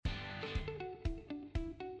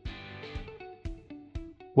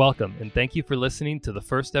Welcome, and thank you for listening to the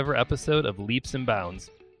first ever episode of Leaps and Bounds.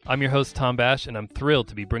 I'm your host, Tom Bash, and I'm thrilled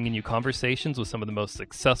to be bringing you conversations with some of the most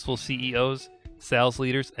successful CEOs, sales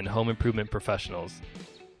leaders, and home improvement professionals.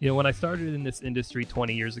 You know, when I started in this industry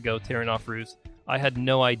 20 years ago, tearing off roofs, I had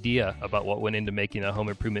no idea about what went into making a home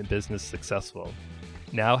improvement business successful.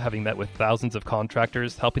 Now, having met with thousands of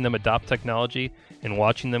contractors, helping them adopt technology, and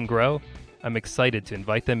watching them grow, I'm excited to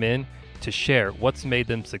invite them in to share what's made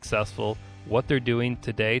them successful, what they're doing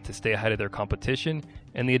today to stay ahead of their competition,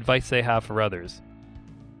 and the advice they have for others.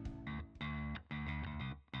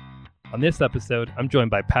 On this episode, I'm joined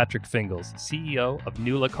by Patrick Fingles, CEO of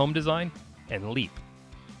New Look Home Design and Leap.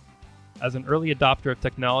 As an early adopter of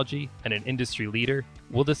technology and an industry leader,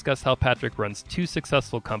 we'll discuss how Patrick runs two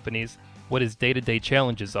successful companies, what his day-to-day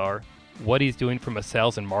challenges are, what he's doing from a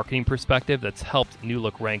sales and marketing perspective that's helped New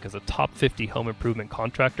Look rank as a top 50 home improvement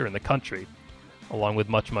contractor in the country, along with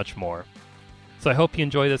much, much more. So I hope you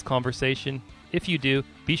enjoy this conversation. If you do,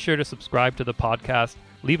 be sure to subscribe to the podcast,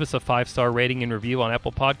 leave us a 5-star rating and review on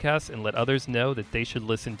Apple Podcasts, and let others know that they should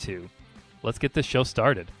listen too. Let's get this show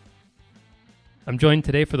started. I'm joined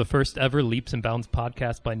today for the first ever Leaps and Bounds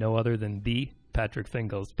podcast by no other than the Patrick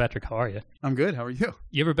Fingles. Patrick, how are you? I'm good. How are you?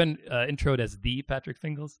 You ever been introed as the Patrick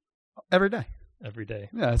Fingles? Every day. Every day.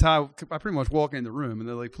 Yeah, that's how I pretty much walk in the room, and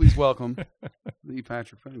they're like, please welcome the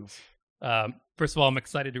Patrick Fingles. First of all, I'm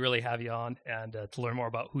excited to really have you on and to learn more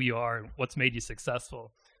about who you are and what's made you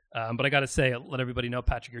successful. But I got to say, let everybody know,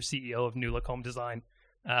 Patrick, you're CEO of New Look Home Design,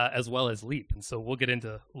 as well as Leap. And so we'll get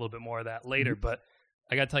into a little bit more of that later. Mm-hmm. But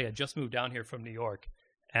I got to tell you, I just moved down here from New York,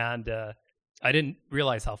 and I didn't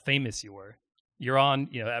realize how famous you were. You're on,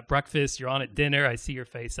 at breakfast, you're on at dinner. I see your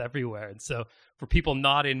face everywhere. And so for people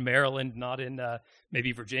not in Maryland, not in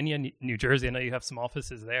maybe Virginia, New Jersey, I know you have some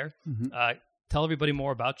offices there. Mm-hmm. Tell everybody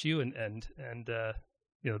more about you and the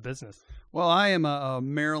business. Well, I am a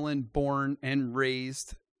Maryland born and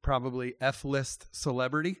raised, probably F-list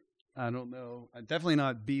celebrity. I don't know. I'm definitely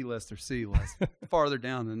not B-list or C-list. Farther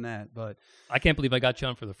down than that, but I can't believe I got you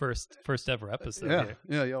on for the first ever episode.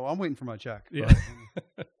 Yeah. Well, I'm waiting for my check. Yeah.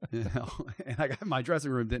 But, and I got my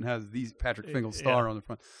dressing room didn't have the Patrick Fingles star on the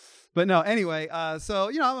front. But no, anyway. So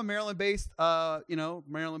I'm a Maryland-based,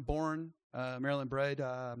 Maryland born, Maryland bred,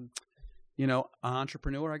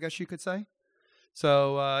 entrepreneur, I guess you could say.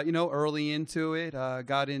 So, early into it,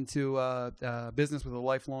 got into business with a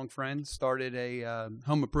lifelong friend, started a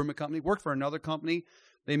home improvement company, worked for another company.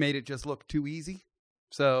 They made it just look too easy.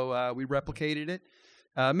 So we replicated it.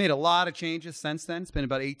 Made a lot of changes since then. It's been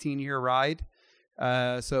about an 18-year ride.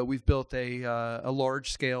 So we've built a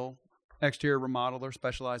large-scale exterior remodeler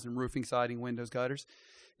specialized in roofing, siding, windows, gutters.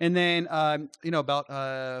 And then, I'd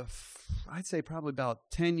say probably about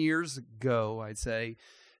 10 years ago,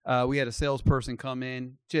 we had a salesperson come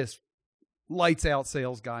in, just lights out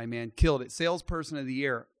sales guy, man, killed it. Salesperson of the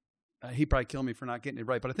year. He probably killed me for not getting it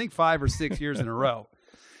right, but I think 5 or 6 years in a row.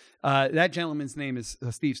 That gentleman's name is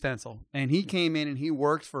Steve Stencil, and he came in and he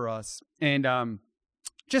worked for us, and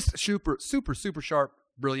just super, super, super sharp,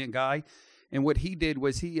 brilliant guy. And what he did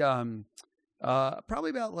was he probably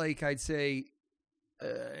about I'd say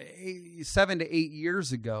 7 to 8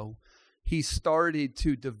 years ago, he started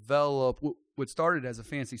to develop what started as a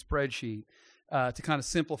fancy spreadsheet to kind of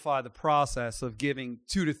simplify the process of giving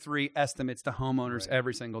 2 to 3 estimates to homeowners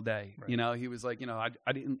every single day. Right. He was like, he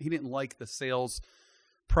didn't like the sales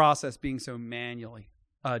process being so manually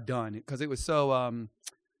done because it was so,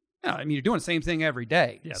 you're doing the same thing every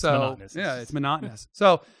day. Yeah, so, monotonous. Yeah, it's monotonous.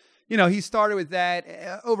 So, he started with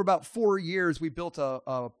that. Over about 4 years, we built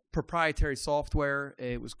a proprietary software.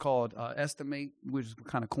 It was called Estimate, which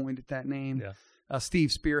kind of coined it that name. Yeah. Steve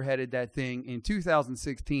spearheaded that thing in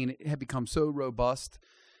 2016. It had become so robust,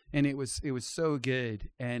 and it was so good.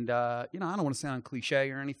 And I don't want to sound cliche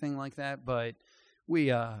or anything like that, but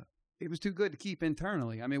it was too good to keep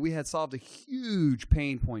internally. I mean, we had solved a huge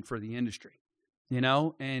pain point for the industry, and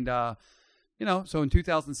so in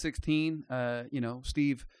 2016,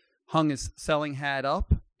 Steve hung his selling hat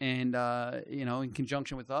up, and in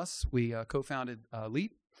conjunction with us, we co-founded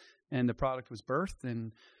Leap, and the product was birthed,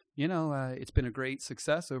 and it's been a great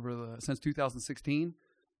success since 2016.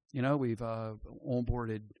 We've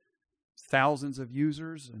onboarded thousands of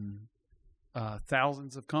users and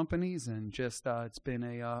thousands of companies, and just it's been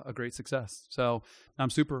a great success. So I'm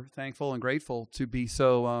super thankful and grateful to be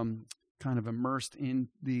so kind of immersed in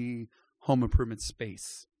the home improvement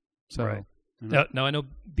space. So. Right. Now, I know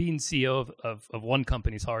being CEO of one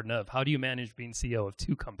company is hard enough. How do you manage being CEO of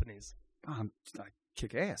two companies?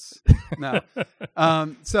 kick ass. No.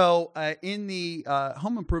 So in the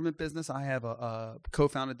home improvement business, I have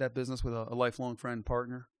co-founded that business with a lifelong friend and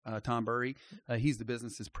partner, Tom Burry. He's the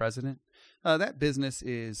business's president. That business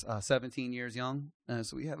is 17 years young.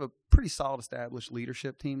 So we have a pretty solid established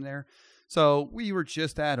leadership team there. So we were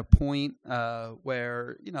just at a point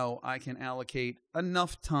where, I can allocate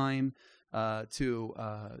enough time to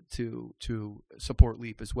support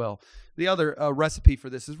Leap as well. The other recipe for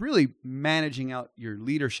this is really managing out your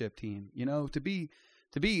leadership team. To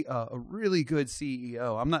be a really good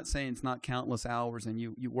CEO. I'm not saying it's not countless hours and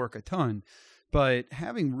you work a ton, but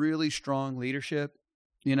having really strong leadership,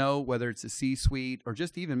 whether it's a C-suite or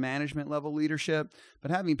just even management level leadership,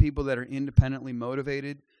 but having people that are independently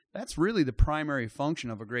motivated. That's really the primary function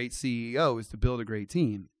of a great CEO, is to build a great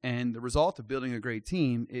team. And the result of building a great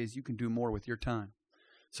team is you can do more with your time.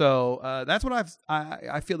 So that's what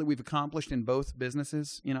I feel that we've accomplished in both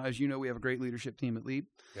businesses. As you know, we have a great leadership team at Leap.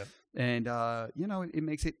 Yep. And, it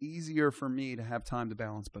makes it easier for me to have time to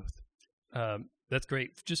balance both. That's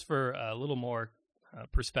great. Just for a little more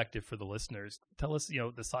perspective for the listeners, tell us,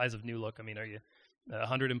 the size of New Look. I mean, are you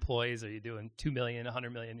 100 employees? Are you doing 2 million,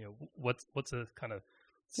 100 million? What's a kind of...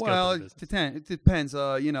 Well, it depends,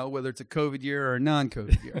 whether it's a COVID year or a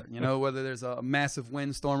non-COVID year, whether there's a massive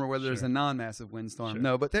windstorm or whether there's a non-massive windstorm. Sure.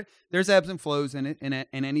 No, but there's ebbs and flows in it, in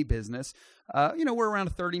any business. We're around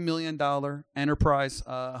a $30 million enterprise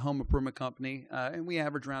home improvement company, and we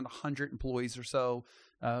average around 100 employees or so,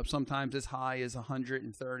 sometimes as high as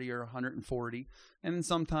 130 or 140. And then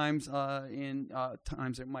sometimes in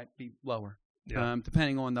times it might be lower,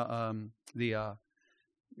 depending on the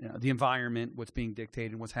environment, what's being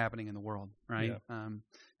dictated, what's happening in the world, right? Yeah.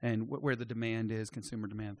 And where the demand is, consumer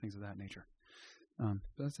demand, things of that nature. Now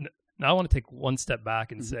I want to take one step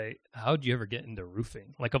back and say, how did you ever get into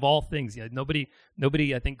roofing? Like, of all things, nobody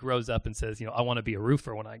I think grows up and says, I want to be a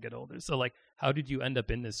roofer when I get older. So like, how did you end up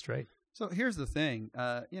in this trade? So here's the thing,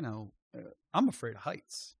 I'm afraid of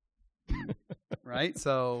heights, right?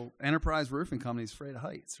 So Enterprise Roofing Company is afraid of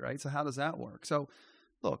heights, right? So how does that work? So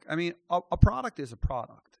look, I mean, a product is a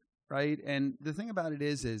product, right? And the thing about it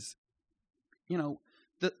is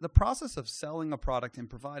the process of selling a product and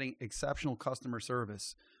providing exceptional customer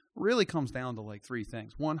service really comes down to like three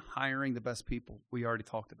things. One, hiring the best people. We already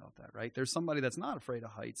talked about that, right? There's somebody that's not afraid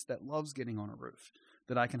of heights, that loves getting on a roof,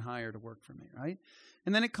 that I can hire to work for me, right?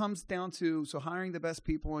 And then it comes down to, hiring the best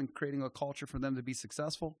people and creating a culture for them to be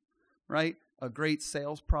successful, right? A great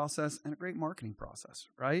sales process and a great marketing process,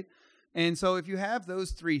 right? And so if you have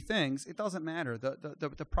those three things, it doesn't matter.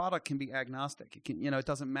 The product can be agnostic. It can, it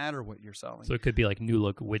doesn't matter what you're selling. So it could be like New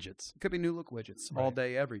Look widgets. It could be New Look widgets all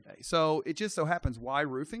day, every day. So it just so happens, why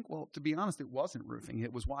roofing? Well, to be honest, it wasn't roofing.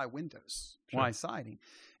 It was why windows, why siding.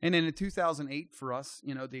 And then in 2008 for us,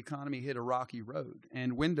 the economy hit a rocky road.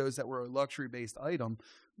 And windows that were a luxury-based item,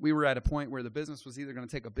 we were at a point where the business was either going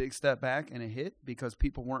to take a big step back and a hit because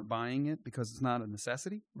people weren't buying it because it's not a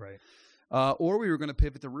necessity. Right. Or we were going to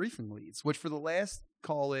pivot to roofing leads, which for the last,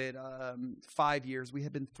 call it 5 years, we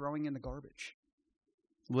had been throwing in the garbage,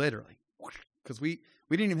 literally, because we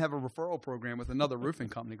didn't even have a referral program with another roofing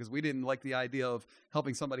company because we didn't like the idea of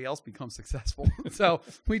helping somebody else become successful. So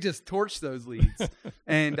we just torched those leads.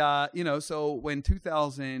 And, so when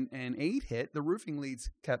 2008 hit, the roofing leads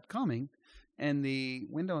kept coming and the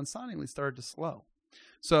window and siding leads started to slow.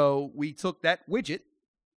 So we took that widget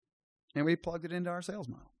and we plugged it into our sales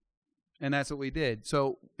model. And that's what we did.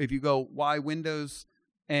 So if you go, why windows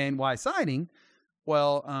and why siding?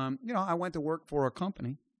 Well, I went to work for a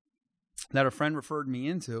company that a friend referred me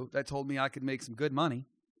into that told me I could make some good money.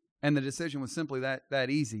 And the decision was simply that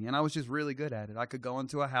easy. And I was just really good at it. I could go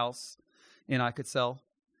into a house and I could sell.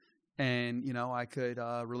 And, I could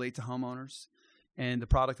relate to homeowners. And the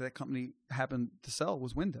product that company happened to sell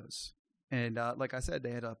was windows. And like I said,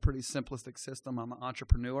 they had a pretty simplistic system. I'm an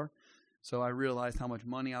entrepreneur. So I realized how much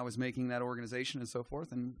money I was making that organization and so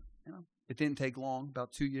forth. And, it didn't take long,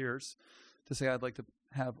 about 2 years, to say I'd like to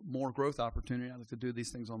have more growth opportunity. I'd like to do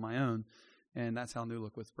these things on my own. And that's how New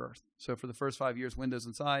Look was birthed. So for the first 5 years, windows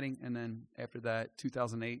and siding. And then after that,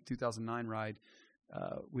 2008, 2009 ride,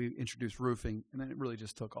 we introduced roofing. And then it really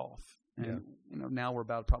just took off. And, now we're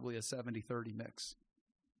about probably a 70-30 mix.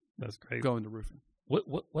 That's great. Going to roofing.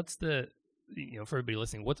 What's the... for everybody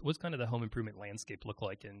listening, what's kind of the home improvement landscape look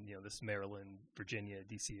like in this Maryland, Virginia,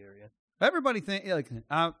 DC area? Everybody think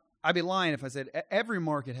I'd be lying if I said every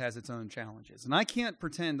market has its own challenges, and I can't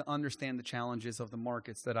pretend to understand the challenges of the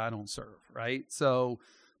markets that I don't serve. Right? So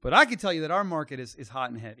But I can tell you that our market is hot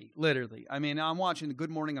and heavy, literally. I mean, I'm watching the Good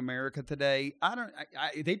Morning America today.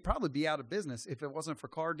 They'd probably be out of business if it wasn't for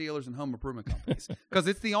car dealers and home improvement companies, because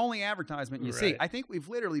it's the only advertisement you see. I think we've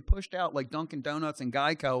literally pushed out like Dunkin' Donuts and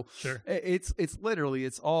Geico. Sure. It's literally,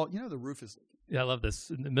 it's all, the roof is leaking. Yeah, I love this.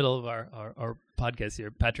 In the middle of our podcast here,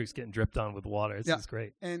 Patrick's getting dripped on with water. This is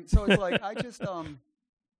great. And so it's like, I just,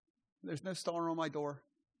 there's no star on my door.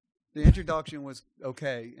 The introduction was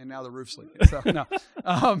okay, and now the roof's leaking. So, no.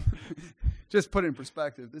 Just put it in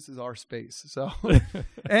perspective. This is our space. So,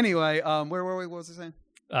 anyway, where were we? What was I saying?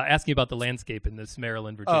 Asking about the landscape in this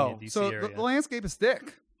Maryland, Virginia, D.C. area. The landscape is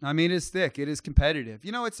thick. I mean, it's thick. It is competitive.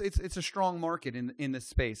 It's a strong market in this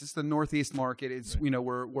space. It's the Northeast market. It's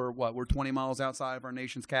we're 20 miles outside of our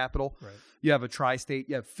nation's capital. Right. You have a tri-state.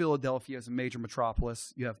 You have Philadelphia as a major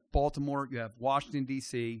metropolis. You have Baltimore. You have Washington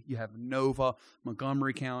D.C. You have Nova,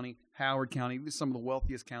 Montgomery County, Howard County. These are some of the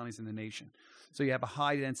wealthiest counties in the nation. So you have a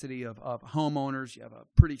high density of homeowners. You have a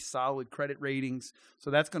pretty solid credit ratings. So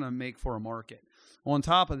that's going to make for a market. On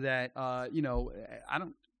top of that,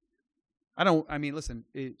 listen,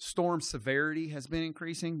 storm severity has been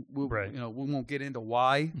increasing. We won't get into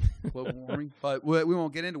why, global warming, but we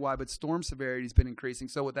won't get into why, but storm severity has been increasing.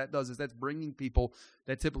 So what that does is that's bringing people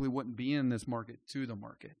that typically wouldn't be in this market to the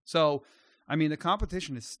market. So, I mean, the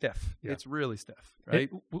competition is stiff. Yeah. It's really stiff, right?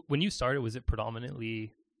 When you started, was it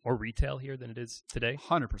predominantly more retail here than it is today?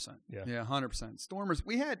 100%. Yeah, 100%. Stormers,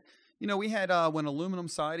 we had when aluminum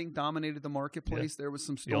siding dominated the marketplace, there was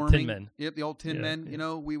some storming. The old Tin Men. Yep, the old Tin Men.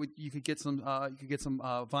 Yeah. You could get some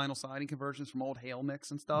vinyl siding conversions from old hail mix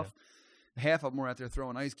and stuff. Yeah. Half of them were out there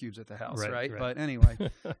throwing ice cubes at the house, right? But anyway,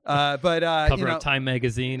 cover of Time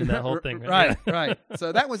magazine and that whole thing, right? Right.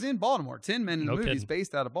 So that was in Baltimore. Tin Men in the movies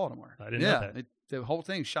based out of Baltimore. I didn't know that. The whole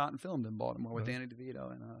thing shot and filmed in Baltimore with Danny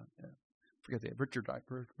DeVito and forget the Richard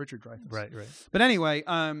Dreyfuss. Right. But anyway,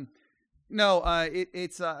 no,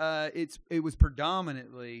 it was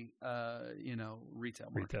predominantly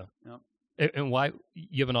retail market. Yep. And why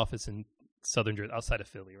you have an office in Southern Jersey, outside of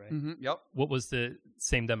Philly, right? Mm-hmm, yep. What was the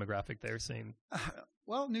same demographic there? Same.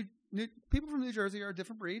 Well, new people from New Jersey are a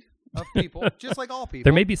different breed of people, just like all people.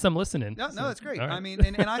 There may be some listening. No, that's great. Right. I mean,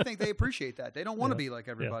 and I think they appreciate that. They don't want to be like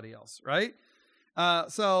everybody else, right?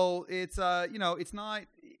 So it's it's not.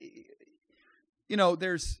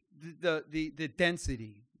 There's the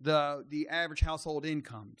density. The average household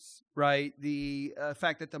incomes, right? The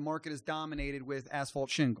fact that the market is dominated with asphalt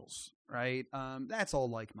shingles, right? That's all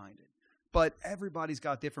like-minded. But everybody's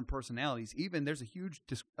got different personalities. Even there's a huge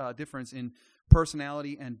difference in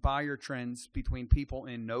personality and buyer trends between people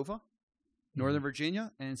in Nova, Northern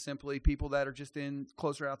Virginia, and simply people that are just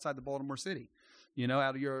closer outside the Baltimore city,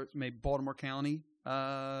 out of your maybe Baltimore County,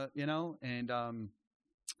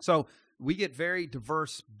 so we get very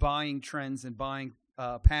diverse buying trends and buying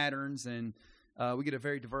patterns, and we get a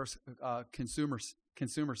very diverse consumer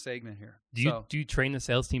segment here. Do you train the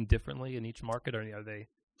sales team differently in each market, or are they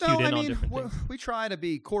cued in on different things? We try to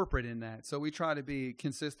be corporate in that, so we try to be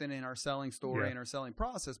consistent in our selling story and our selling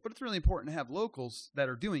process. But it's really important to have locals that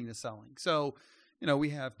are doing the selling. So, we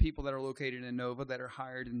have people that are located in Nova that are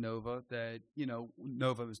hired in Nova. That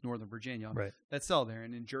Nova is Northern Virginia, right? That sell there.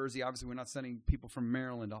 And in Jersey, obviously, we're not sending people from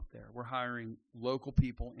Maryland up there. We're hiring local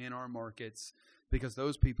people in our markets, because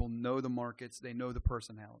those people know the markets, they know the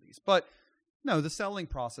personalities. But no, the selling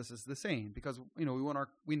process is the same, because we want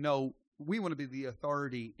to be the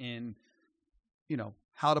authority in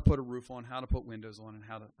how to put a roof on, how to put windows on, and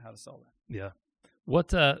how to sell that. Yeah.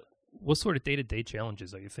 What sort of day-to-day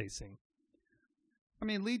challenges are you facing? I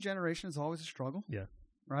mean, lead generation is always a struggle. Yeah.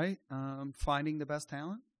 Right. Finding the best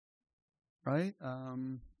talent. Right.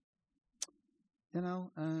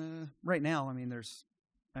 Right now, I mean,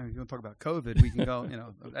 if you want to talk about COVID, we can go,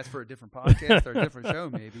 that's for a different podcast or a different show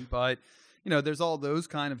maybe. But, there's all those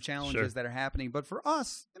kind of challenges that are happening. But for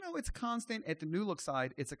us, it's constant at the New Look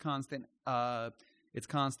side. It's a constant, lead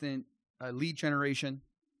generation,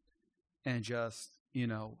 and just,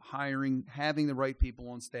 hiring, having the right people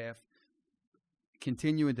on staff,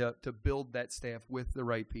 continuing to build that staff with the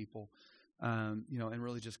right people, and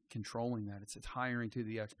really just controlling that. It's hiring to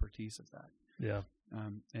the expertise of that. Yeah.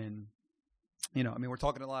 We're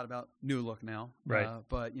talking a lot about New Look now, right?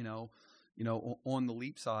 But on the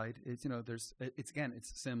Leap side, it's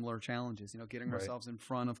it's similar challenges. Getting ourselves in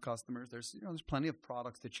front of customers. There's plenty of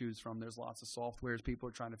products to choose from. There's lots of softwares. People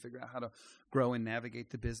are trying to figure out how to grow and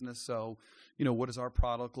navigate the business. So, what does our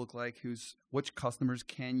product look like? Which customers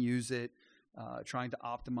can use it? Trying to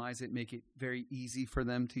optimize it, make it very easy for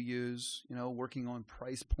them to use. Working on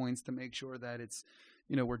price points to make sure that it's,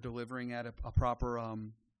 we're delivering at a proper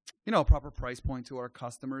a proper price point to our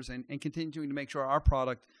customers and continuing to make sure our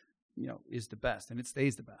product, is the best and it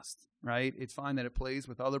stays the best, right? It's fine that it plays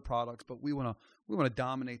with other products, but we want to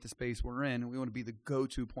dominate the space we're in, and we want to be the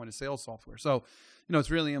go-to point of sale software. So, it's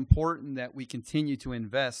really important that we continue to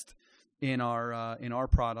invest in our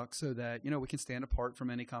products so that, we can stand apart from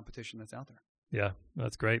any competition that's out there. Yeah,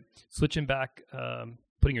 that's great. Switching back,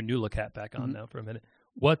 putting your new look hat back on now for a minute.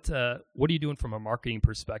 What are you doing from a marketing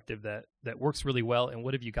perspective that works really well, and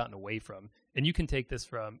what have you gotten away from? And you can take this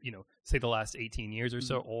from, say the last 18 years or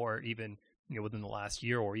so, or even, within the last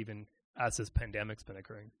year, or even as this pandemic's been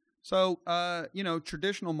occurring. So,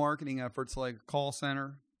 traditional marketing efforts like call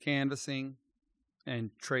center, canvassing,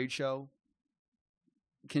 and trade show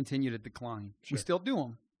continue to decline. Sure. We still do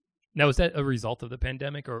them. Now, was that a result of the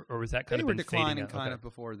pandemic, or was that kind of been declining kind of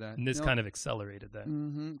before that? And this kind of accelerated that.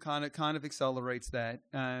 Kind of accelerates that.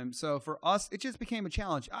 So for us, it just became a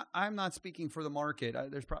challenge. I'm not speaking for the market.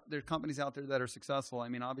 There's companies out there that are successful. I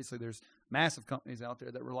mean, obviously, there's massive companies out there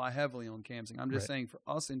that rely heavily on canvassing. I'm just saying for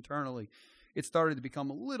us internally, it started to become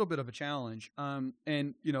a little bit of a challenge.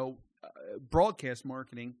 Broadcast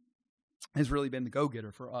marketing has really been the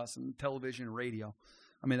go-getter for us, and television and radio.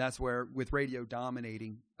 I mean, that's where, with radio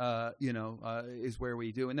dominating, is where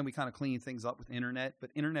we do. And then we kind of clean things up with internet.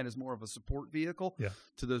 But internet is more of a support vehicle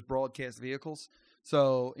to those broadcast vehicles.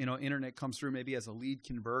 So, internet comes through maybe as a lead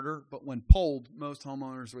converter. But when polled, most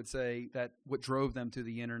homeowners would say that what drove them to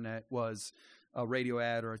the internet was a radio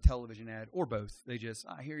ad or a television ad, or both. They just,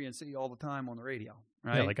 I hear you and see you all the time on the radio.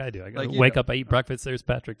 Right? Yeah, like I do. I wake up, I eat breakfast, there's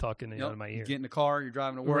Patrick talking in my ear. You get in the car, you're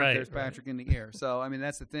driving to work, there's Patrick in the ear. So, I mean,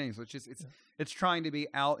 that's the thing. So it's trying to be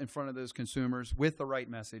out in front of those consumers with the right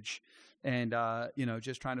message, and,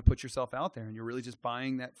 just trying to put yourself out there, and you're really just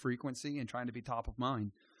buying that frequency and trying to be top of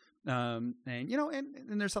mind. And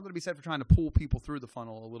there's something to be said for trying to pull people through the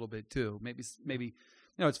funnel a little bit too. Maybe,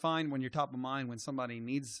 it's fine when you're top of mind when somebody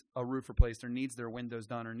needs a roof replaced or needs their windows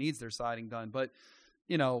done or needs their siding done. But,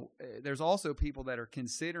 there's also people that are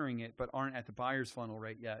considering it but aren't at the buyer's funnel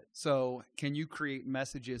right yet. So can you create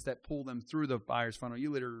messages that pull them through the buyer's funnel?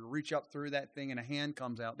 You literally reach up through that thing and a hand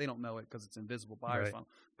comes out. They don't know it because it's invisible buyer's funnel,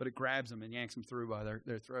 but it grabs them and yanks them through by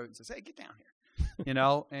their throat and says, hey, get down here.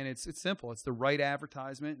 And it's simple. It's the right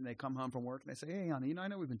advertisement, and they come home from work and they say, hey, honey, I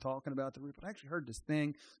know we've been talking about the roof, but I actually heard this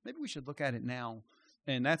thing. Maybe we should look at it now.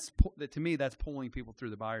 And to me, that's pulling people through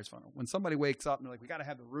the buyer's funnel. When somebody wakes up and they're like, we got to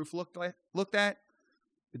have the roof looked at,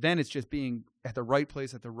 then it's just being at the right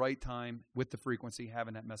place at the right time with the frequency,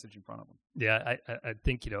 having that message in front of them. Yeah, I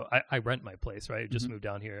think, I rent my place, right? I just moved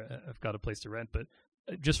down here. I've got a place to rent, but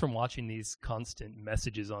just from watching these constant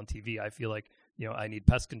messages on TV, I feel like, I need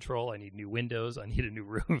pest control, I need new windows, I need a new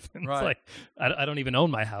roof. And it's like, I don't even own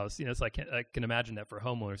my house, so I can imagine that for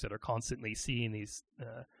homeowners that are constantly seeing these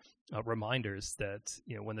reminders that,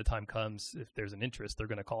 when the time comes, if there's an interest, they're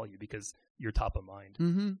going to call you because you're top of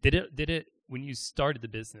mind. Did it, when you started the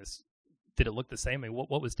business, did it look the same? I mean,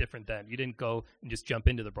 what was different then? You didn't go and just jump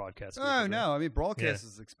into the broadcast. Oh, no. I mean, broadcast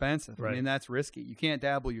is expensive. Right. I mean, that's risky. You can't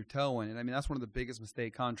dabble your toe in it. I mean, that's one of the biggest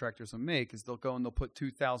mistakes contractors will make is they'll go and they'll put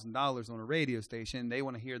 $2,000 on a radio station. They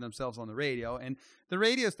want to hear themselves on the radio. And the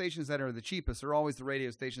radio stations that are the cheapest are always the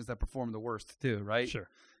radio stations that perform the worst too, right? Sure.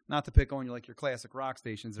 Not to pick on you like your classic rock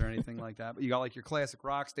stations or anything like that, but you got like your classic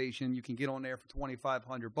rock station. You can get on there for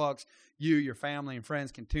 $2,500. You, your family, and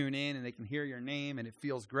friends can tune in and they can hear your name, and it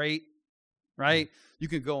feels great, right? You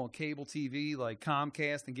can go on cable TV like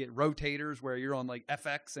Comcast and get rotators where you're on like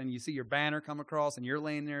FX and you see your banner come across and you're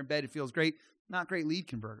laying there in bed. It feels great. Not great lead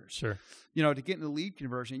converters. Sure. To get into lead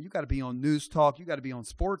conversion, you got to be on news talk, you got to be on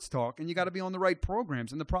sports talk, and you got to be on the right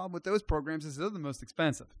programs. And the problem with those programs is they're the most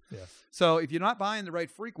expensive. Yeah. So if you're not buying the right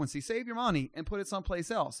frequency, save your money and put it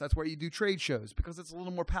someplace else. That's where you do trade shows because it's a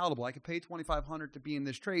little more palatable. I can pay $2,500 to be in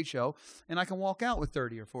this trade show, and I can walk out with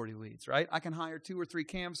 30 or 40 leads, right? I can hire 2 or 3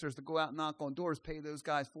 canvassers to go out and knock on doors, pay those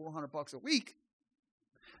guys $400 a week.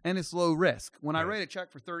 And it's low risk. When I write a check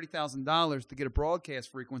for $30,000 to get a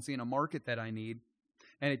broadcast frequency in a market that I need,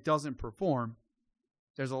 and it doesn't perform,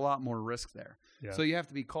 there's a lot more risk there. Yeah. So you have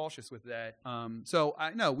to be cautious with that. So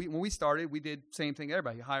I know when we started, we did same thing.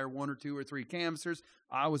 Everybody, you hire 1 or 2 or 3 canvassers.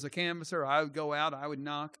 I was a canvasser. I would go out. I would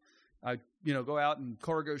knock. I'd go out in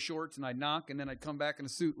cargo shorts and I'd knock, and then I'd come back in a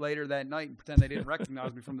suit later that night and pretend they didn't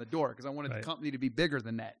recognize me from the door because I wanted the company to be bigger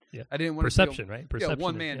than that. Yeah. I didn't want perception, to be right? Perception,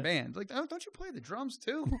 one-man band. Like, oh, don't you play the drums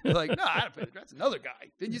too? Like, no, I don't play the drums. That's another guy.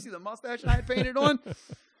 Didn't you see the mustache I had painted on?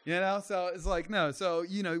 So it's like, no. So,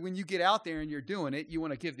 when you get out there and you're doing it, you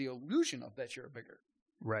want to give the illusion of that you're a bigger,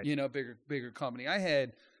 right? Bigger company. I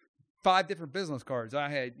had 5 different business cards. I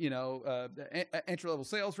had, entry-level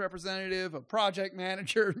sales representative, a project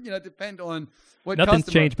manager, depend on what Nothing's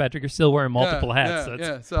customer. changed, Patrick. You're still wearing multiple hats.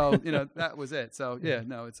 So, that was it. So,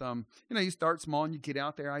 it's, you start small and you get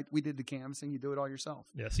out there. We did the canvassing. You do it all yourself.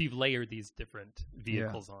 Yeah, so you've layered these different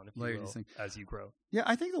vehicles on, if you will, as you grow. Yeah,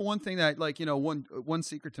 I think the one thing that, one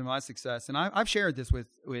secret to my success, and I've shared this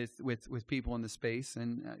with people in the space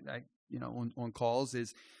and, on calls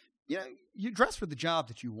is, you dress for the job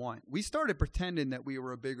that you want. We started pretending that we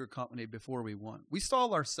were a bigger company before we won. We saw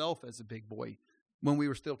ourselves as a big boy when we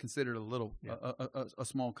were still considered a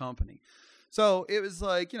small company. So it was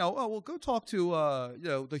like, go talk to,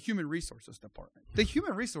 the human resources department. The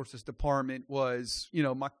human resources department was,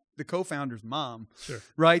 the co-founder's mom, sure,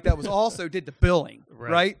 right? That was also did the billing,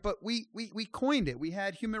 right? But we coined it. We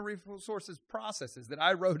had human resources processes that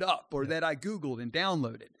I wrote up or that I Googled and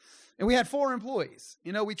downloaded. And we had 4 employees.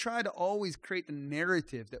 We tried to always create the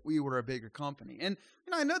narrative that we were a bigger company. And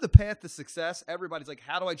I know the path to success. Everybody's like,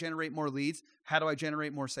 how do I generate more leads? How do I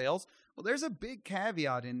generate more sales? Well, there's a big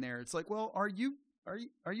caveat in there. It's like, well, are you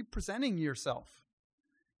presenting yourself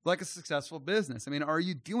like a successful business? I mean, are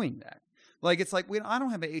you doing that? Like, it's like, I don't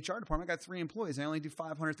have an HR department. I got 3 employees. I only do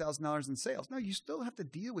 $500,000 in sales. No, you still have to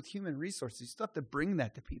deal with human resources. You still have to bring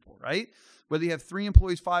that to people, right? Whether you have 3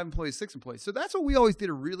 employees, 5 employees, 6 employees. So that's what we always did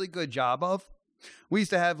a really good job of. We used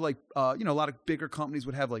to have a lot of bigger companies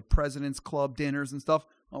would have President's Club dinners and stuff.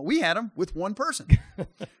 Well, we had them with 1 person.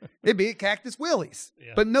 It'd be at Cactus Willie's,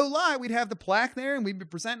 but no lie, we'd have the plaque there, and we'd be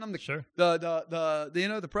presenting them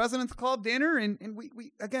the President's Club dinner, and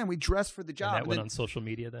we dressed for the job. And that went on social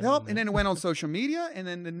media then. And then it went on social media, and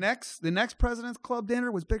then the next President's Club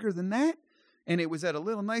dinner was bigger than that, and it was at a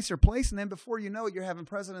little nicer place, and then before you know it, you're having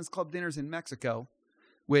President's Club dinners in Mexico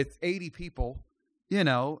with 80 people,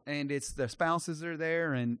 and it's the spouses are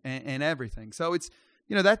there and everything. So it's.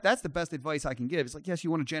 That's the best advice I can give. It's like, yes,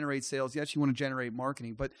 you want to generate sales. Yes, you want to generate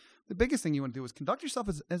marketing. But the biggest thing you want to do is conduct yourself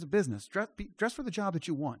as a business. Dress for the job that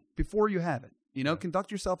you want before you have it.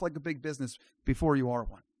 Conduct yourself like a big business before you are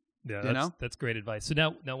one. Yeah, that's great advice. So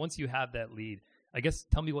now once you have that lead, I guess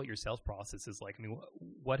tell me what your sales process is like. I mean,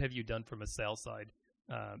 what have you done from a sales side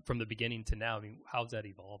from the beginning to now? I mean, how's that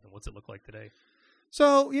evolved and what's it look like today?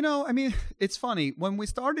 So, it's funny. When we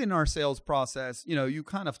started in our sales process, you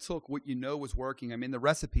kind of took what was working. I mean, the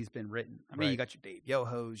recipe's been written. I mean, you got your Dave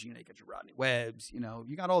Yohos, you got your Rodney Webbs,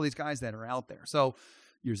 you got all these guys that are out there. So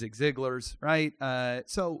your Zig Ziglars, right?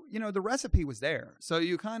 The recipe was there. So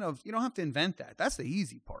you don't have to invent that. That's the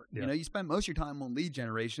easy part. Yeah. You spend most of your time on lead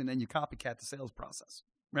generation and you copycat the sales process,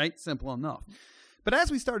 right? Simple enough. But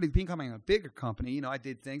as we started becoming a bigger company, I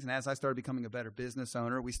did things. And as I started becoming a better business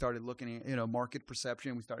owner, we started looking at, market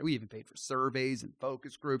perception. We even paid for surveys and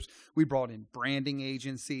focus groups. We brought in branding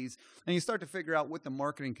agencies. And you start to figure out what the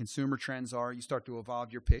marketing consumer trends are. You start to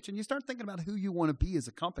evolve your pitch. And you start thinking about who you want to be as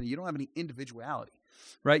a company. You don't have any individuality,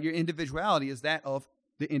 right? Your individuality is that of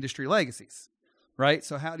the industry legacies, right?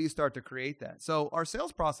 So how do you start to create that? So our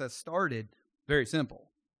sales process started very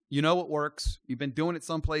simple. You know what works. You've been doing it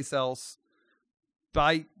someplace else.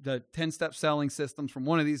 Buy the 10-step selling systems from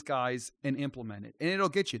one of these guys and implement it, and it'll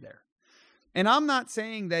get you there. And I'm not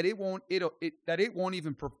saying that it won't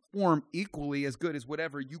even perform equally as good as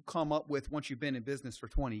whatever you come up with once you've been in business for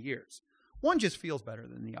 20 years. One just feels better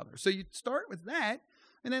than the other. So you start with that,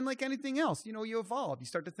 and then like anything else, you evolve. You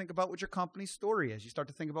start to think about what your company's story is. You start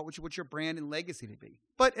to think about what your brand and legacy to be.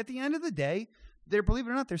 But at the end of the day, believe it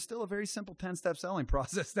or not, there's still a very simple 10-step selling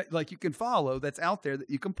process that you can follow that's out there that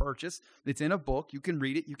you can purchase, that's in a book. You can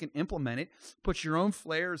read it. You can implement it, put your own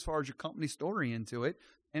flair as far as your company story into it,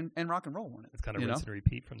 and rock and roll on it. It's kind of rinse and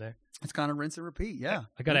repeat from there. It's kind of rinse and repeat, yeah.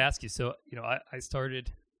 I got to ask you, so, I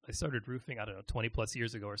started roofing, 20 plus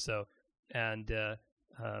years ago or so, and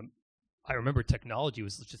I remember technology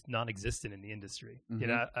was just non-existent in the industry.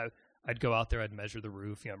 Mm-hmm. I'd go out there, I'd measure the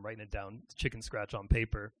roof, I'm writing it down, chicken scratch on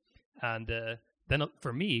paper, and then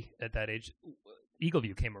for me at that age,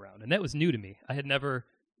 EagleView came around, and that was new to me. I had never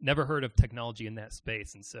heard of technology in that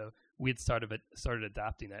space, and so we had started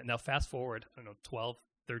adopting that. Now fast forward, 12,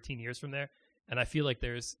 13 years from there, and I feel like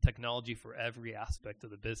there's technology for every aspect of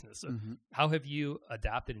the business. So how have you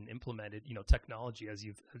adapted and implemented, technology as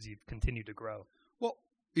you've continued to grow? Well,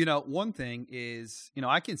 one thing is,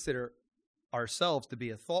 I consider ourselves to be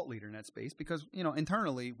a thought leader in that space because,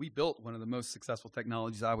 internally we built one of the most successful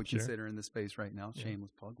technologies I would consider in the space right now.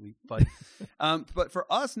 Shameless plug. But for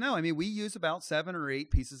us, no, we use about 7 or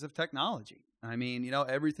 8 pieces of technology.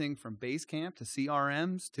 Everything from Basecamp to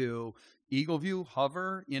CRMs to EagleView,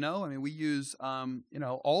 Hover, we use,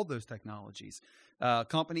 all those technologies.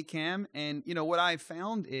 company can. And, what I've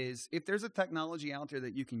found is if there's a technology out there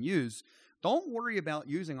that you can use, don't worry about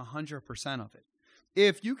using 100% of it.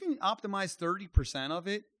 If you can optimize 30% of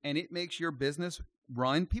it and it makes your business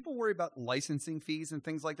run, people worry about licensing fees and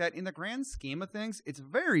things like that. In the grand scheme of things, it's a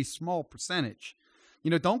very small percentage.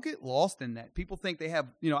 Don't get lost in that. People think they have,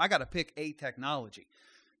 I got to pick a technology.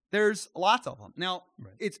 There's lots of them. Now,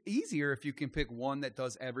 It's easier if you can pick one that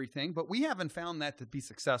does everything, but we haven't found that to be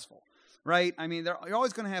successful, right? I mean, you're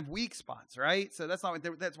always going to have weak spots, right? So that's why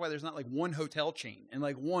there's not like one hotel chain and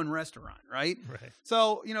like one restaurant, right?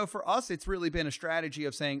 So, for us, it's really been a strategy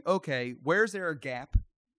of saying, okay, where's there a gap?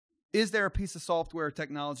 Is there a piece of software or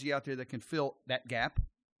technology out there that can fill that gap?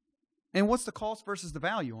 And what's the cost versus the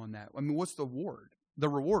value on that? I mean, what's the reward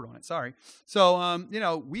on it? Sorry. So,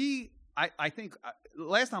 I think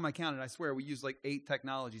last time I counted, I swear we used like 8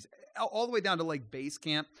 technologies, all the way down to like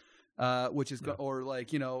Basecamp, which is or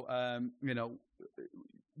like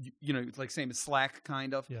like same as Slack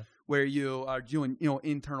kind of, where you are doing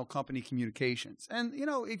internal company communications. And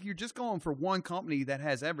if you're just going for one company that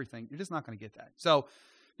has everything, you're just not going to get that. So,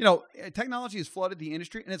 technology has flooded the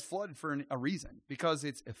industry, and it's flooded for a reason, because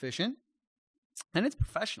it's efficient and it's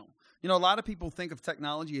professional. A lot of people think of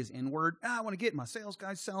technology as inward. I want to get my sales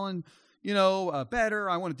guys selling, better.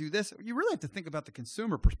 I want to do this. You really have to think about the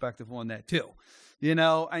consumer perspective on that too.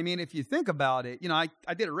 I mean, if you think about it,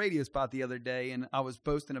 I did a radio spot the other day, and I was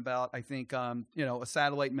boasting about, I think, a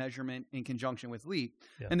satellite measurement in conjunction with Leap.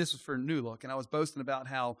 And this was for New Look. And I was boasting about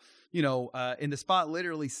how, in the spot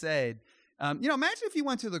literally said, imagine if you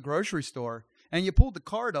went to the grocery store and you pulled the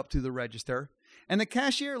card up to the register and the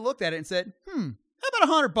cashier looked at it and said, how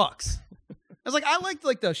about $100? I was like, I like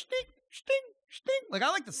the sting, sting, sting. Like,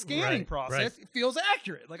 I like the scanning process. Right. It feels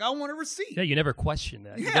accurate. Like, I want a receipt. Yeah, you never question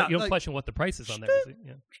that. Yeah, you don't question what the price is on that receipt.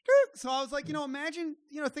 Yeah. So I was like, imagine,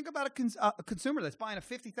 think about a consumer that's buying a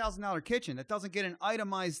 $50,000 kitchen that doesn't get an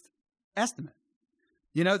itemized estimate.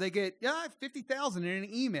 They get, $50,000 in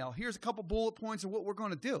an email. Here's a couple bullet points of what we're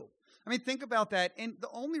going to do. I mean, think about that. And the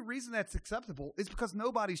only reason that's acceptable is because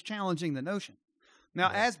nobody's challenging the notion. Now,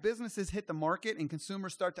 as businesses hit the market and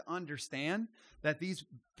consumers start to understand that these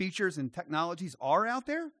features and technologies are out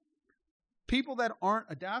there, people that aren't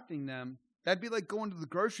adopting them, that'd be like going to the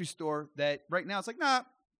grocery store that right now it's like, nah,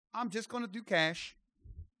 I'm just going to do cash.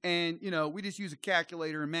 And, we just use a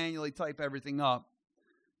calculator and manually type everything up.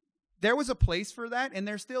 There was a place for that, and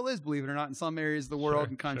there still is, believe it or not, in some areas of the world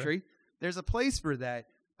and country. Sure. There's a place for that.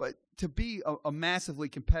 But to be a massively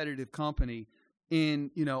competitive company in,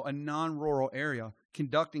 a non-rural area,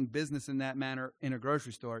 conducting business in that manner in a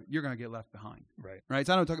grocery store, you're going to get left behind. Right.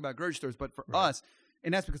 So I don't talk about grocery stores, but for us,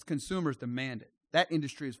 and that's because consumers demand it. That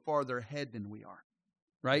industry is farther ahead than we are.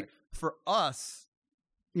 Right. For us,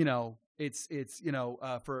 it's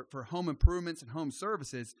for home improvements and home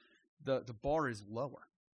services, the bar is lower.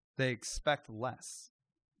 They expect less.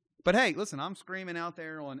 But hey, listen, I'm screaming out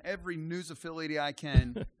there on every news affiliate I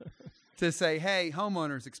can to say, hey,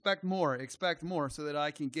 homeowners, expect more, so that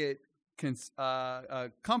I can get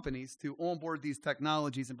companies to onboard these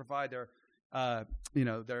technologies and provide their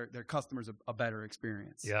customers a better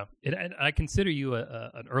experience. Yeah, and I consider you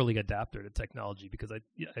an early adapter to technology, because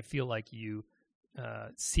I feel like you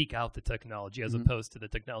seek out the technology as opposed to the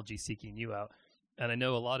technology seeking you out. And I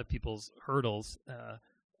know a lot of people's hurdles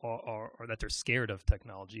or that they're scared of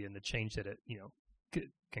technology and the change that it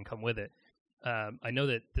can come with it. I know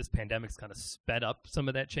that this pandemic's kind of sped up some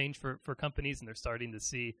of that change for companies, and they're starting to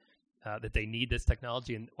see that they need this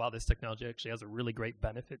technology, and while this technology actually has a really great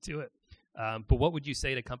benefit to it. But what would you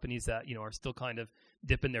say to companies that are still kind of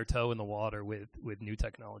dipping their toe in the water with new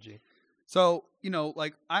technology? So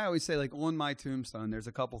like I always say, like on my tombstone, there's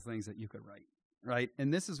a couple things that you could write, right?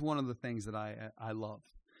 And this is one of the things that I love.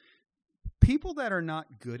 People that are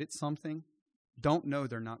not good at something don't know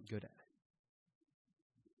they're not good at it.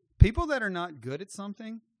 People that are not good at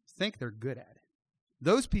something think they're good at it.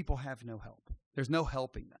 Those people have no help. There's no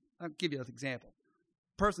helping them. I'll give you an example.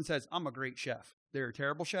 A person says, I'm a great chef. They're a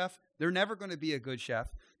terrible chef. They're never going to be a good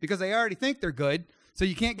chef because they already think they're good, so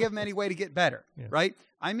you can't give them any way to get better, right?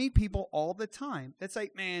 I meet people all the time that say,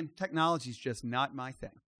 man, technology's just not my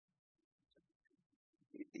thing.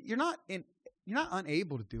 You're not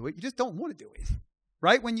unable to do it. You just don't want to do it,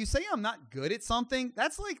 right? When you say I'm not good at something,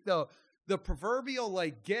 that's like the proverbial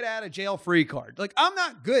like get out of jail free card. Like, I'm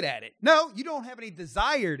not good at it. No, you don't have any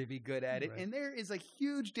desire to be good at it. Right. And there is a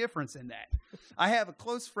huge difference in that. I have a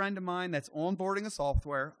close friend of mine that's onboarding a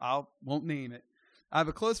software. I won't name it. I have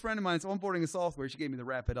a close friend of mine that's onboarding a software. She gave me the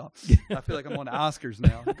wrap it up. I feel like I'm on the Oscars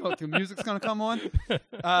now. The music's going to come on.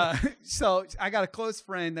 So I got a close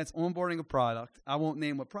friend that's onboarding a product. I won't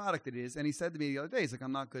name what product it is. And he said to me the other day, he's like,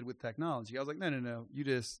 I'm not good with technology. I was like, no. You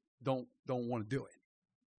just don't want to do it.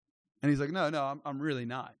 And he's like, no, I'm really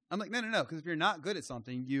not. I'm like, no. Because if you're not good at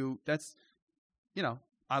something,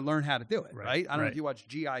 I learned how to do it, right? I don't know if you watch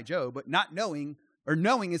G.I. Joe, but not knowing or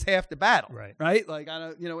knowing is half the battle, right? Like, I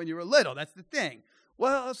don't, when you were little, that's the thing.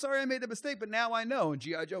 Well, I'm sorry I made the mistake, but now I know. And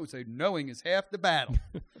G.I. Joe would say, knowing is half the battle.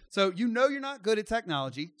 So you're not good at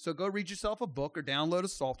technology, so go read yourself a book or download a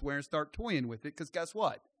software and start toying with it, because guess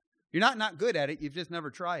what? You're not good at it. You've just never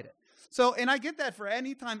tried it. So, and I get that for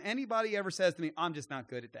any time anybody ever says to me, I'm just not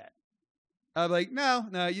good at that. I'm like, no,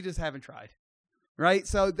 you just haven't tried. Right?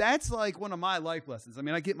 So that's like one of my life lessons. I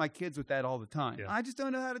mean, I get my kids with that all the time. Yeah. I just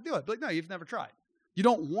don't know how to do it. But like, no, you've never tried. You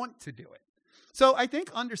don't want to do it. So I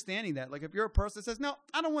think understanding that, like if you're a person that says, no,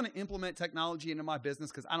 I don't want to implement technology into my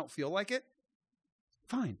business because I don't feel like it,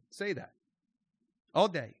 fine, say that. All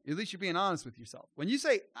day. At least you're being honest with yourself. When you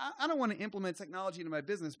say, I don't want to implement technology into my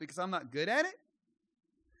business because I'm not good at it,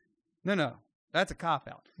 no. That's a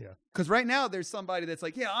cop-out. Yeah. Because right now there's somebody that's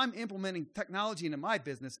like, yeah, I'm implementing technology into my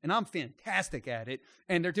business, and I'm fantastic at it,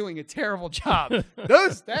 and they're doing a terrible job.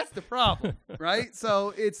 That's the problem, right?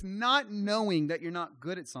 So it's not knowing that you're not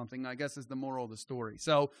good at something, I guess, is the moral of the story.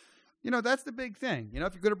 So, that's the big thing. If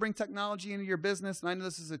you're going to bring technology into your business, and I know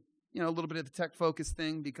this is a little bit of a tech-focused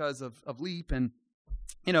thing because of Leap, and,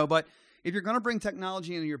 but if you're going to bring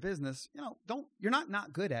technology into your business, you're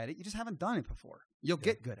not good at it. You just haven't done it before. You'll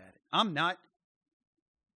get good at it. I'm not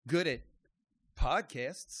good at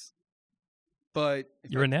podcasts, but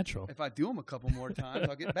you're a natural. If I do them a couple more times,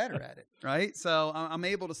 I'll get better at it, right? So I'm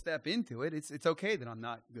able to step into it. It's okay that I'm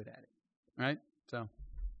not good at it, right? So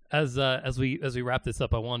as we wrap this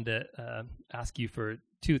up, I wanted to ask you for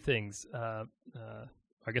two things.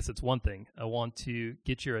 I guess it's one thing. I want to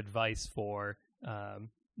get your advice for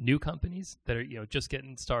new companies that are just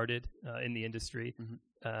getting started in the industry. Mm-hmm.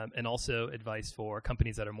 And also advice for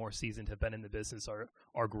companies that are more seasoned, have been in the business,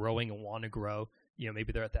 are growing and want to grow.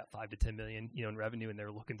 Maybe they're at that 5 to 10 million, in revenue, and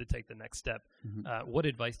they're looking to take the next step. Mm-hmm. What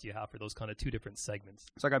advice do you have for those kind of two different segments?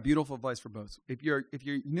 So I got beautiful advice for both. If you're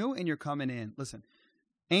new and you're coming in, listen,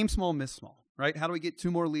 aim small, miss small, right? How do we get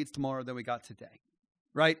 2 more leads tomorrow than we got today?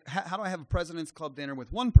 Right? How do I have a President's Club dinner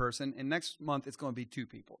with 1 person, and next month it's going to be 2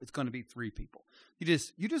 people? It's going to be 3 people. You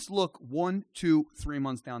just look 1, 2, 3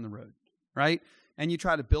 months down the road, right? And you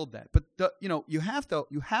try to build that. But you have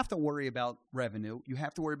to worry about revenue. You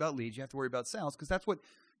have to worry about leads. You have to worry about sales, because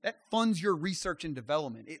that funds your research and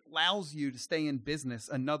development. It allows you to stay in business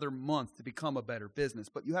another month to become a better business.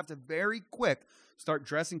 But you have to very quick start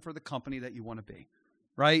dressing for the company that you want to be,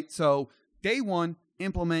 right? So day 1,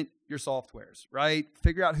 implement your softwares, right?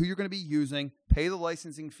 Figure out who you're going to be using, pay the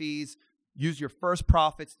licensing fees, use your first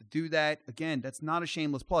profits to do that. Again, that's not a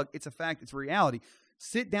shameless plug. It's a fact. It's a reality.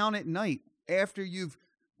 Sit down at night after you've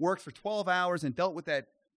worked for 12 hours and dealt with that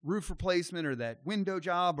roof replacement or that window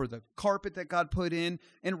job or the carpet that got put in,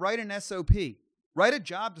 and write an SOP. Write a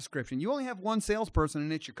job description. You only have 1 salesperson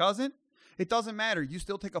and it's your cousin. It doesn't matter. You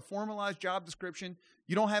still take a formalized job description.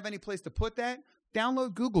 You don't have any place to put that.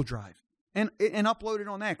 Download Google Drive and upload it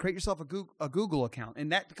on that. Create yourself a Google account,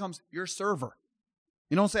 and that becomes your server.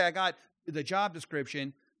 You don't say, I got the job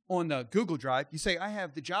description on the Google Drive. You say, I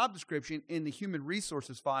have the job description in the human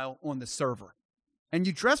resources file on the server. And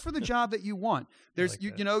you dress for the job that you want. There's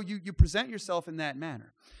you present yourself in that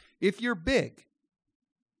manner. If you're big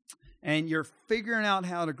and you're figuring out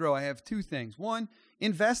how to grow, I have 2 things. 1,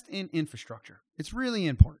 invest in infrastructure. It's really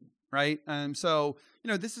important, right? So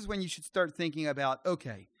this is when you should start thinking about,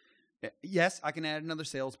 okay, yes, I can add another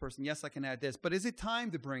salesperson. Yes, I can add this. But is it time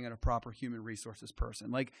to bring in a proper human resources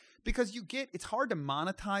person? Because it's hard to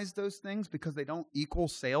monetize those things because they don't equal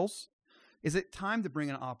sales. Is it time to bring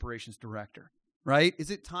in an operations director, right? Is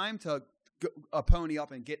it time to pony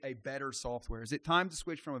up and get a better software? Is it time to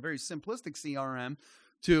switch from a very simplistic CRM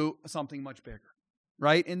to something much bigger,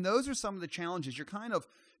 right? And those are some of the challenges. You're kind of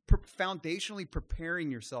foundationally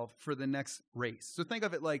preparing yourself for the next race. So think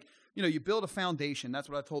of it like, you build a foundation. That's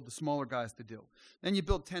what I told the smaller guys to do. Then you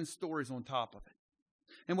build 10 stories on top of it.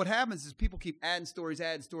 And what happens is people keep adding stories.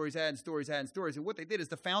 And what they did is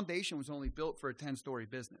the foundation was only built for a 10-story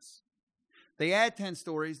business. They add 10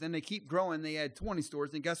 stories, then they keep growing. They add 20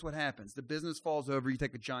 stories, and guess what happens? The business falls over. You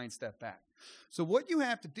take a giant step back. So what you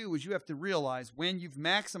have to do is you have to realize when you've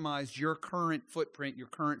maximized your current footprint, your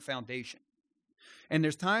current foundation. And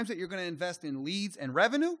there's times that you're going to invest in leads and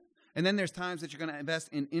revenue, and then there's times that you're going to invest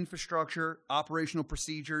in infrastructure, operational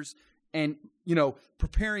procedures, and,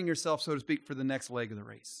 preparing yourself, so to speak, for the next leg of the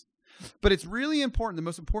race. But it's really important. The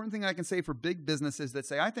most important thing I can say for big businesses that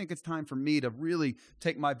say, I think it's time for me to really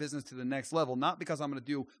take my business to the next level, not because I'm going to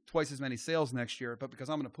do twice as many sales next year, but because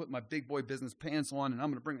I'm going to put my big boy business pants on, and I'm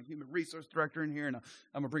going to bring a human resource director in here, and I'm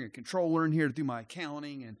going to bring a controller in here to do my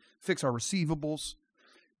accounting and fix our receivables.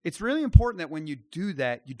 It's really important that when you do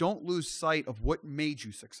that, you don't lose sight of what made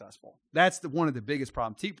you successful. That's one of the biggest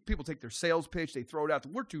problems. People take their sales pitch, they throw it out.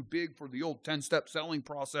 We're too big for the old 10-step selling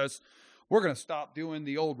process. We're going to stop doing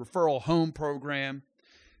the old referral home program,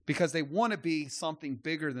 because they want to be something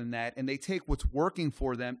bigger than that, and they take what's working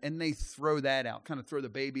for them and they throw that out, kind of throw the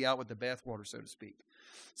baby out with the bathwater, so to speak.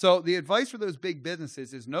 So the advice for those big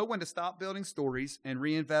businesses is know when to stop building stories and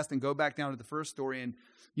reinvest and go back down to the first story and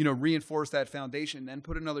reinforce that foundation, then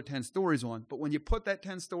put another 10 stories on. But when you put that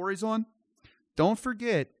 10 stories on, don't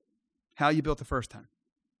forget how you built the first 10.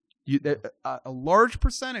 A large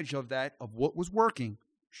percentage of that, of what was working,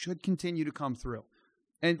 should continue to come through.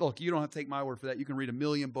 And look, you don't have to take my word for that. You can read 1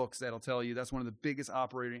 million books that'll tell you that's one of the biggest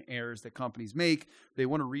operating errors that companies make. They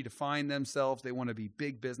want to redefine themselves. They want to be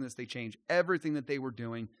big business. They change everything that they were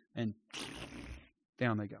doing, and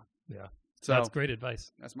down they go. Yeah. So that's great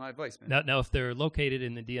advice. That's my advice, man. Now if they're located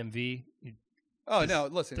in the DMV,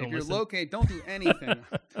 listen, if you're located, don't do anything.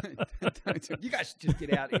 You guys should just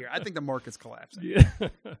get out of here. I think the market's collapsing. Yeah.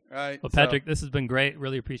 Right. Well, Patrick, this has been great.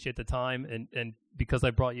 Really appreciate the time. And because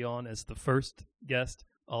I brought you on as the first guest,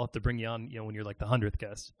 I'll have to bring you on, when you're like the 100th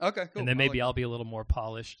guest. Okay, cool. And then maybe I'll be a little more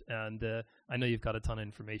polished. And I know you've got a ton of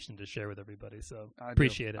information to share with everybody. So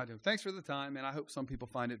appreciate it. I do. Thanks for the time. And I hope some people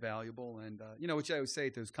find it valuable. And, what I always say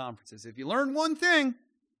at those conferences, if you learn one thing,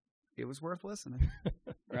 it was worth listening.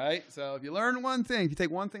 Right? So if you learn one thing, if you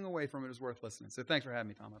take one thing away from it, it's worth listening. So thanks for having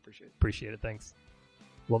me, Tom. I appreciate it. Appreciate it. Thanks.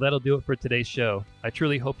 Well, that'll do it for today's show. I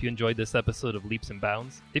truly hope you enjoyed this episode of Leaps and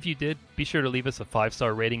Bounds. If you did, be sure to leave us a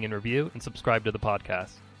 5-star rating and review and subscribe to the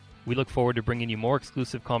podcast. We look forward to bringing you more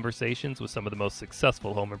exclusive conversations with some of the most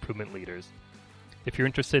successful home improvement leaders. If you're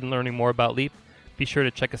interested in learning more about Leap, be sure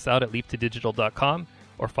to check us out at leaptodigital.com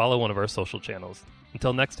or follow one of our social channels.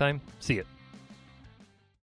 Until next time, see you.